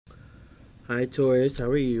Hi Taurus, how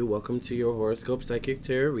are you? Welcome to your horoscope psychic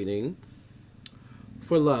tarot reading.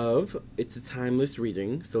 For love, it's a timeless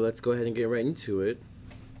reading, so let's go ahead and get right into it.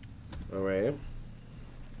 Alright.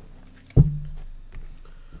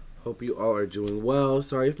 Hope you all are doing well.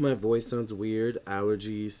 Sorry if my voice sounds weird.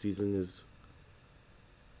 Allergy season is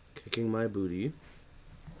kicking my booty.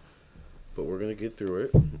 But we're gonna get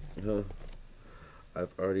through it.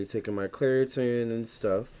 I've already taken my Claritin and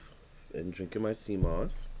stuff and drinking my sea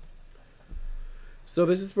moss. So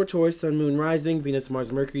this is for Taurus, Sun, Moon, Rising, Venus,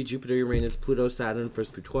 Mars, Mercury, Jupiter, Uranus, Pluto, Saturn,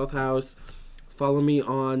 1st through 12th house. Follow me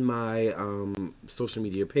on my social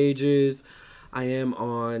media pages. I am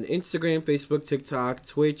on Instagram, Facebook, TikTok,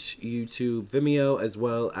 Twitch, YouTube, Vimeo, as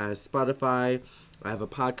well as Spotify. I have a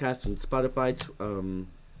podcast on Spotify,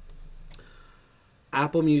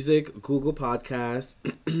 Apple Music, Google Podcasts,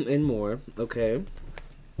 and more. Okay.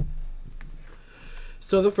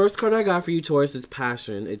 So the first card I got for you, Taurus, is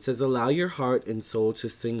Passion. It says, allow your heart and soul to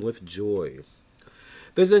sing with joy.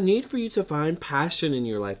 There's a need for you to find passion in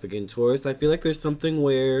your life again, Taurus. I feel like there's something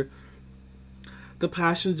where the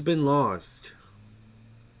passion's been lost.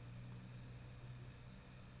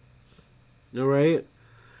 All right?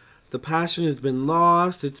 The passion has been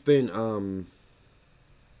lost. It's been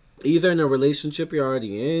either in a relationship you're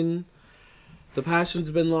already in. The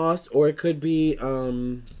passion's been lost, or it could be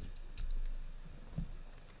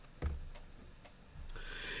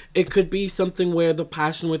it could be something where the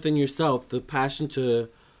passion within yourself, the passion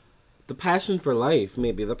for life,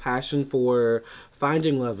 maybe the passion for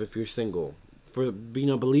finding love if you're single, for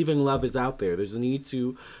believing love is out there. There's a need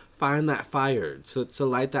to find that fire, to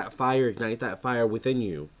light that fire, ignite that fire within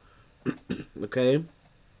you. Okay?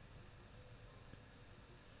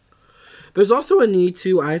 There's also a need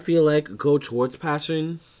to, I feel like, go towards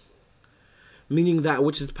passion, meaning that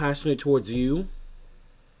which is passionate towards you.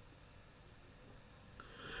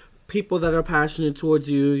 People that are passionate towards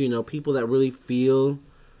you, people that really feel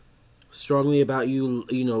strongly about you,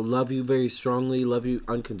 love you very strongly, love you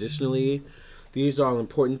unconditionally. These are all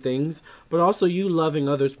important things. But also you loving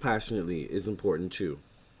others passionately is important too.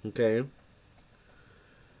 Okay?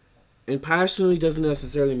 And passionately doesn't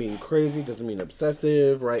necessarily mean crazy, doesn't mean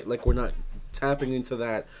obsessive, right? Like we're not tapping into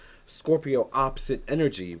that Scorpio opposite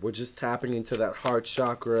energy. We're just tapping into that heart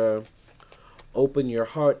chakra, open your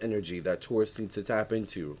heart energy that Taurus needs to tap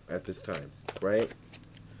into at this time, right?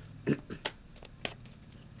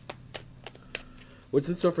 What's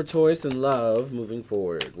in store for Taurus and love moving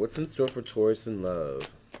forward? What's in store for Taurus and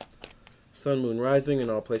love? Sun, Moon, Rising, and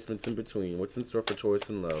all placements in between. What's in store for Taurus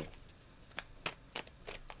and love?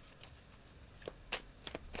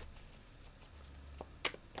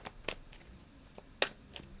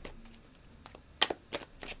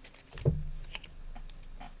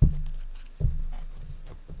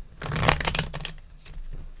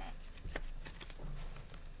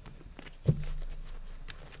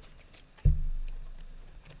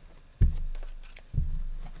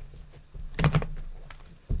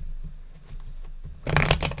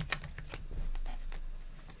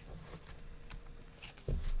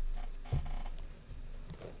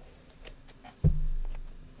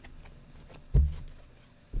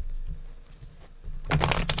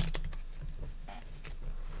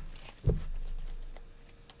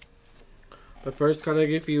 The first card I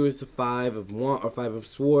give you is the Five of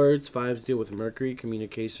Swords. Fives deal with Mercury,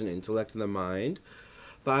 communication, intellect, and the mind.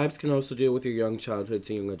 Fives can also deal with your young childhood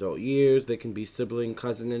to young adult years. They can be sibling,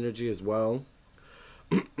 cousin energy as well.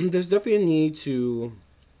 There's definitely a need to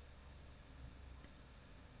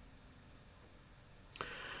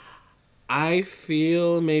I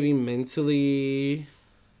feel maybe mentally,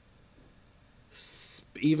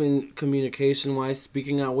 even communication wise,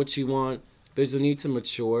 speaking out what you want, there's a need to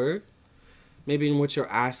mature. Maybe in what you're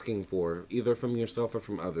asking for, either from yourself or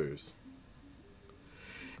from others.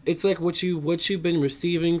 It's like what you've been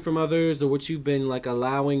receiving from others, or what you've been like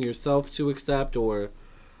allowing yourself to accept, or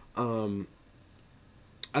um,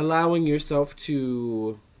 allowing yourself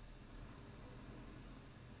to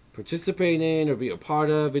participate in or be a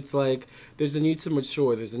part of. It's like there's a need to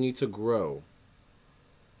mature. There's a need to grow.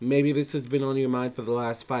 Maybe this has been on your mind for the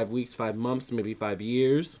last 5 weeks, 5 months, maybe 5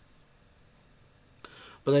 years.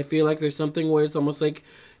 But I feel like there's something where it's almost like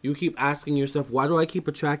you keep asking yourself, why do I keep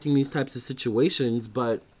attracting these types of situations?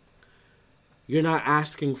 But you're not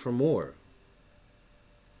asking for more.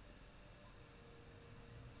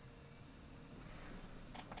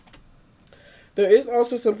 There is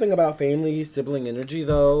also something about family, sibling energy,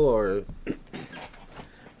 though, or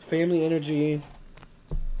family energy.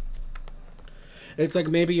 It's like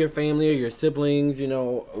maybe your family or your siblings,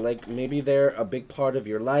 like maybe they're a big part of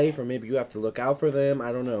your life, or maybe you have to look out for them.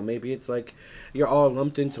 I don't know. Maybe it's like you're all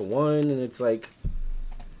lumped into one, and it's like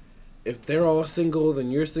if they're all single,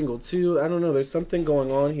 then you're single too. I don't know. There's something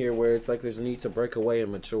going on here where it's like there's a need to break away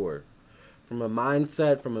and mature. From a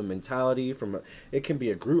mindset, from a mentality, it can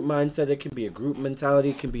be a group mindset, it can be a group mentality,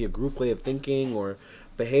 it can be a group way of thinking or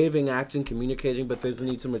behaving, acting, communicating, but there's a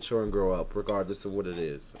need to mature and grow up regardless of what it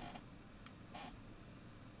is.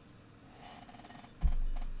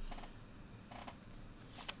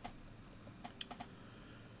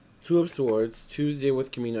 Two of Swords, Tuesday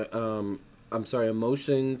with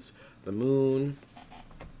emotions, the moon,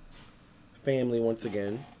 family once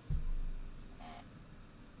again.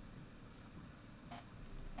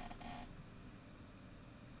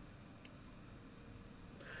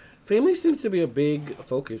 Family seems to be a big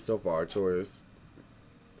focus so far, Taurus.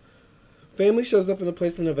 Family shows up in the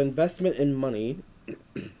placement of investment in money.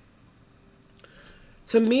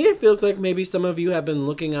 To me, it feels like maybe some of you have been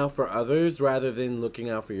looking out for others rather than looking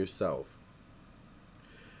out for yourself.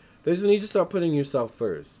 There's a need to start putting yourself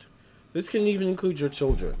first. This can even include your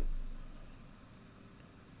children.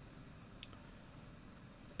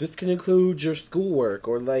 This can include your schoolwork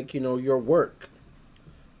or your work.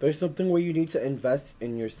 There's something where you need to invest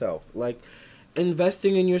in yourself. Like,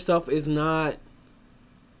 investing in yourself is not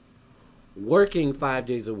working 5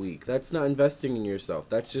 days a week. That's not investing in yourself.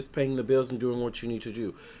 That's just paying the bills and doing what you need to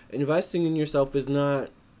do. Investing in yourself is not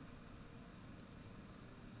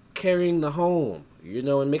carrying the home,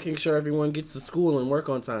 and making sure everyone gets to school and work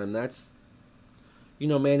on time. That's,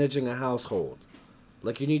 managing a household.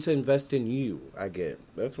 Like, you need to invest in you, I get.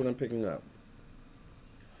 That's what I'm picking up.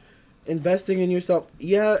 Investing in yourself,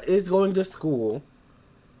 yeah, is going to school,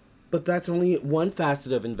 but that's only one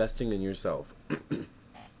facet of investing in yourself.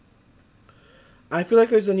 I feel like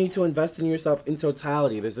there's a need to invest in yourself in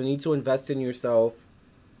totality. There's a need to invest in yourself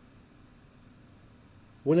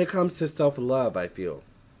when it comes to self-love, I feel.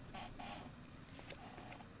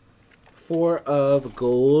 Four of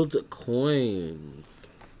Gold coins.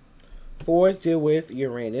 Fours deal with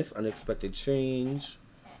Uranus, unexpected change.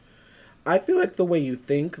 I feel like the way you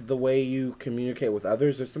think, the way you communicate with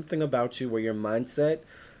others, there's something about you where your mindset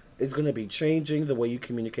is going to be changing. The way you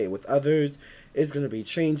communicate with others is going to be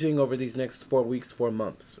changing over these next 4 weeks, 4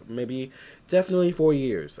 months. Maybe, definitely 4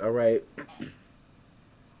 years, all right?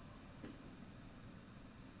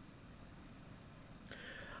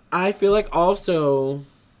 I feel like also,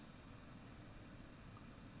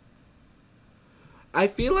 I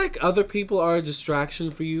feel like other people are a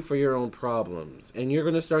distraction for you for your own problems. And you're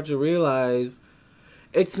going to start to realize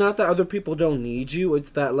it's not that other people don't need you. It's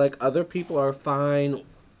that, other people are fine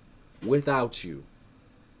without you.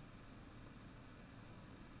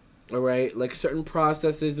 Alright? Like, certain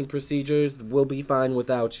processes and procedures will be fine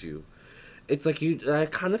without you. It's like I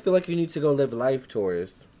kind of feel like you need to go live life,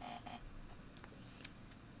 Taurus.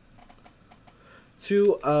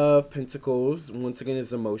 Two of Pentacles, once again,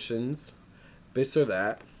 is emotions. This or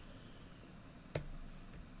that.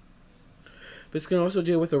 This can also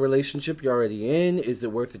deal with a relationship you're already in. Is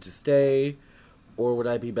it worth it to stay? Or would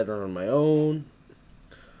I be better on my own?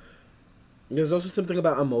 There's also something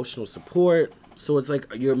about emotional support. So it's like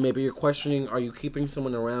maybe you're questioning, are you keeping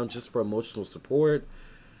someone around just for emotional support?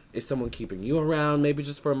 Is someone keeping you around maybe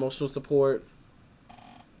just for emotional support?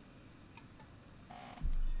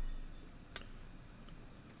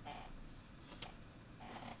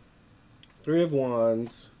 Three of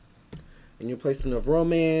Wands. In your placement of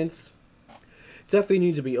romance. Definitely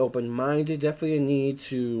need to be open-minded. Definitely a need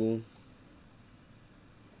to,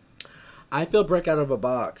 I feel, break out of a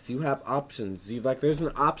box. You have options. There's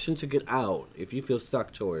an option to get out if you feel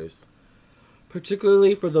stuck, Taurus.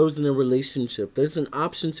 Particularly for those in a relationship. There's an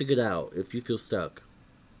option to get out if you feel stuck.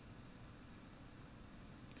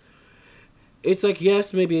 It's like,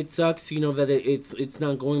 yes, maybe it sucks, that it's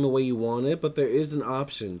not going the way you want it, but there is an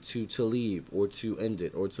option to leave, or to end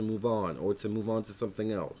it, or to move on, to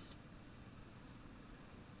something else.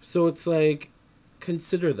 So it's like,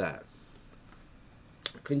 consider that.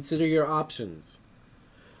 Consider your options.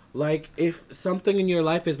 Like, if something in your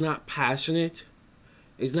life is not passionate,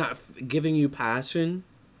 is not giving you passion,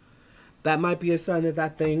 that might be a sign that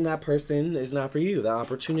that thing, that person is not for you. That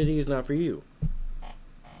opportunity is not for you.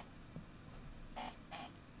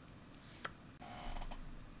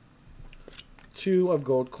 Two of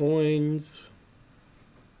Gold coins.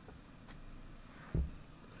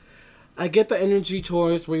 I get the energy,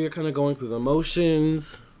 Taurus, where you're kind of going through the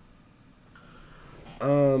motions.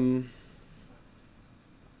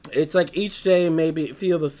 It's like each day maybe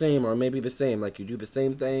feel the same or maybe the same. Like you do the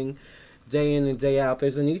same thing day in and day out.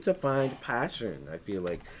 There's a need to find passion, I feel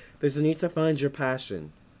like. There's a need to find your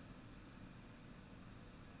passion.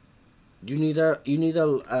 You need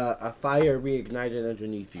a fire reignited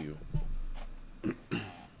underneath you.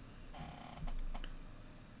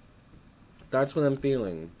 That's what I'm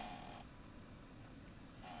feeling.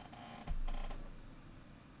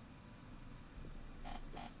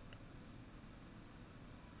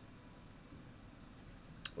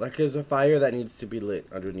 Like there's a fire that needs to be lit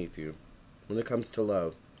underneath you when it comes to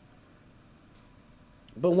love.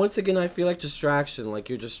 But once again, I feel like distraction. Like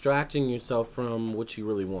you're distracting yourself from what you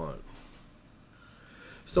really want.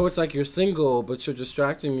 So it's like you're single, but you're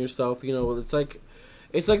distracting yourself. You know, it's like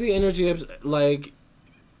the energy of like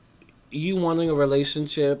you wanting a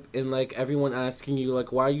relationship and like everyone asking you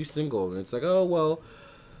like, why are you single? And it's like, oh well,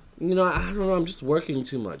 you know, I don't know. I'm just working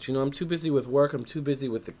too much. You know, I'm too busy with work. I'm too busy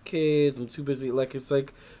with the kids. I'm too busy. Like it's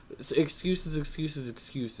excuses, excuses,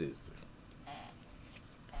 excuses.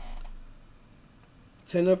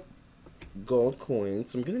 Ten of gold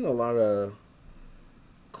coins. I'm getting a lot of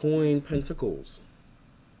coin pentacles.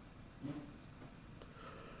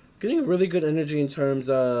 Getting a really good energy in terms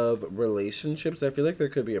of relationships. I feel like there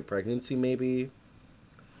could be a pregnancy, maybe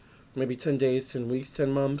 10 days, 10 weeks,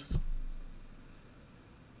 10 months.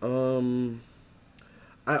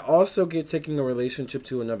 I also get taking a relationship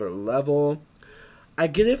to another level. I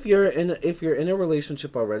get if you're in a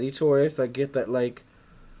relationship already, Taurus. I get that like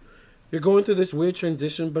you're going through this weird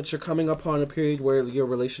transition, but you're coming upon a period where your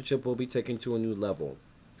relationship will be taken to a new level.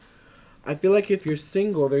 I feel like if you're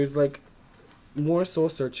single, there's like more soul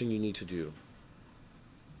searching you need to do.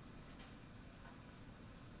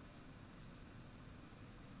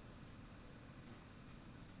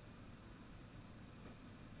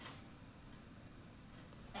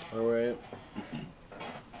 All right.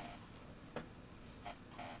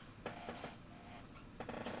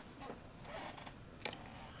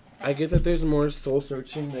 I get that there's more soul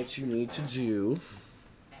searching that you need to do.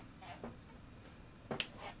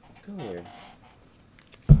 Go here.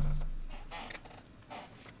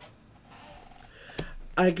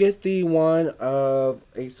 I get the one of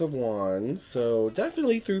Ace of Wands. So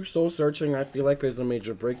definitely through soul searching, I feel like there's a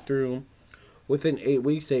major breakthrough within 8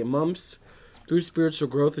 weeks, 8 months. Through spiritual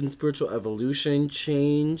growth and spiritual evolution,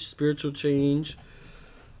 change, spiritual change,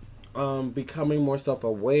 becoming more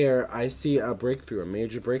self-aware, I see a breakthrough, a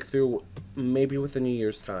major breakthrough, maybe within a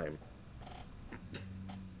year's time.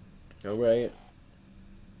 All right.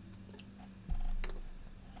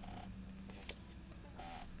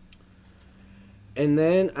 And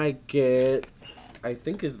then I get, I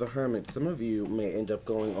think is the Hermit. Some of you may end up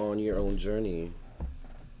going on your own journey.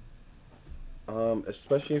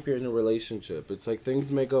 Especially if you're in a relationship. It's like things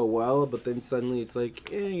may go well, but then suddenly it's like,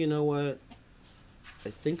 you know what? I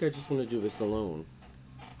think I just want to do this alone.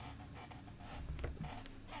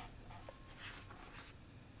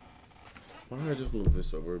 Why don't I just move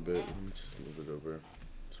this over a bit? Let me just move it over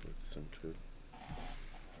so it's centered.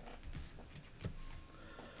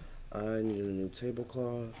 I need a new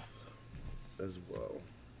tablecloth as well.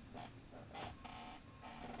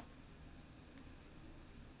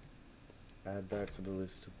 Add that to the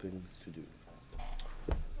list of things to do.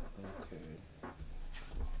 Okay.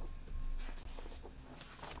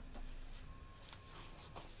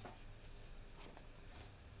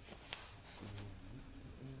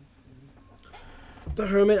 The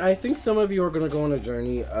Hermit, I think some of you are going to go on a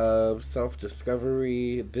journey of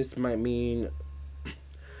self-discovery. This might mean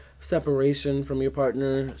separation from your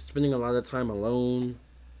partner, spending a lot of time alone.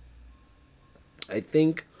 I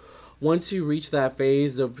think once you reach that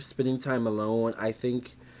phase of spending time alone, I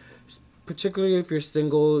think, particularly if you're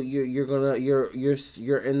single, you're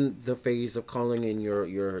in the phase of calling in your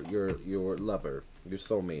lover, your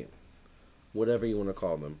soulmate, whatever you want to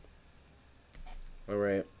call them. All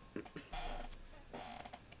right.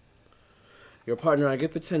 Your partner, I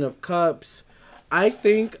get the 10 of Cups. I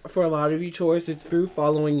think for a lot of you, Taurus, it's through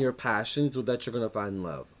following your passions that you're going to find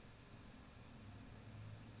love.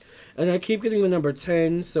 And I keep getting the number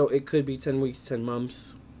 10, so it could be 10 weeks, 10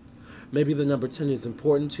 months. Maybe the number 10 is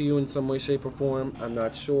important to you in some way, shape, or form. I'm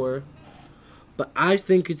not sure. But I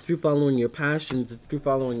think it's through following your passions, it's through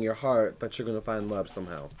following your heart that you're going to find love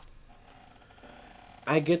somehow.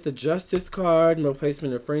 I get the Justice card, no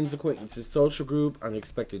placement of friends, acquaintances, social group,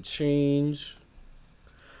 unexpected change,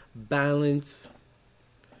 balance,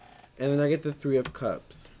 and then I get the 3 of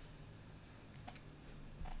Cups.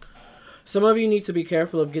 Some of you need to be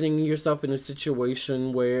careful of getting yourself in a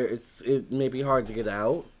situation where it may be hard to get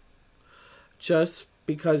out. Just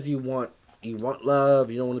because you want love,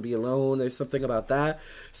 you don't want to be alone. There's something about that.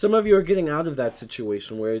 Some of you are getting out of that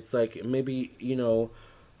situation where it's like maybe, you know,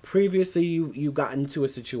 previously you got into a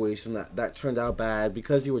situation that turned out bad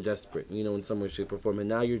because you were desperate, you know, in some way, shape, or form, and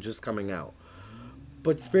now you're just coming out.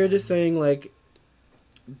 But Spirit is saying, like,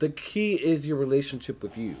 the key is your relationship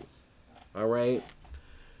with you. All right?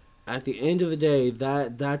 At the end of the day,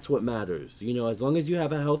 that's what matters. You know, as long as you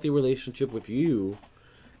have a healthy relationship with you,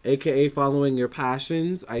 aka following your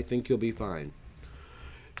passions, I think you'll be fine.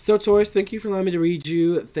 So, Taurus, thank you for allowing me to read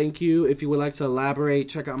you. Thank you. If you would like to elaborate,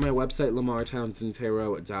 check out my website,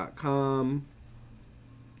 lamartownsendtarot.com.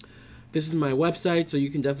 This is my website, so you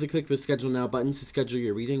can definitely click the Schedule Now button to schedule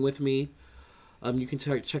your reading with me. You can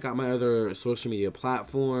check out my other social media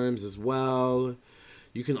platforms as well.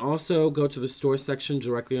 You can also go to the store section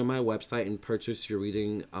directly on my website and purchase your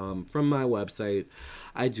reading from my website.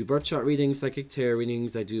 I do birth chart readings, psychic tarot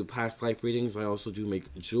readings. I do past life readings. I also do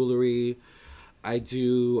make jewelry. I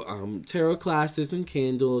do tarot classes and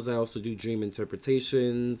candles. I also do dream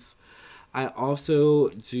interpretations. I also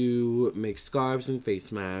do make scarves and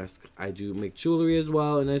face masks. I do make jewelry as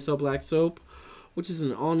well, and I sell black soap, which is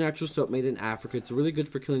an all-natural soap made in Africa. It's really good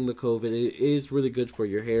for killing the COVID. It is really good for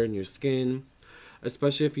your hair and your skin,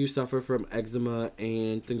 especially if you suffer from eczema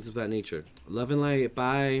and things of that nature. Love and light.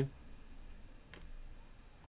 Bye.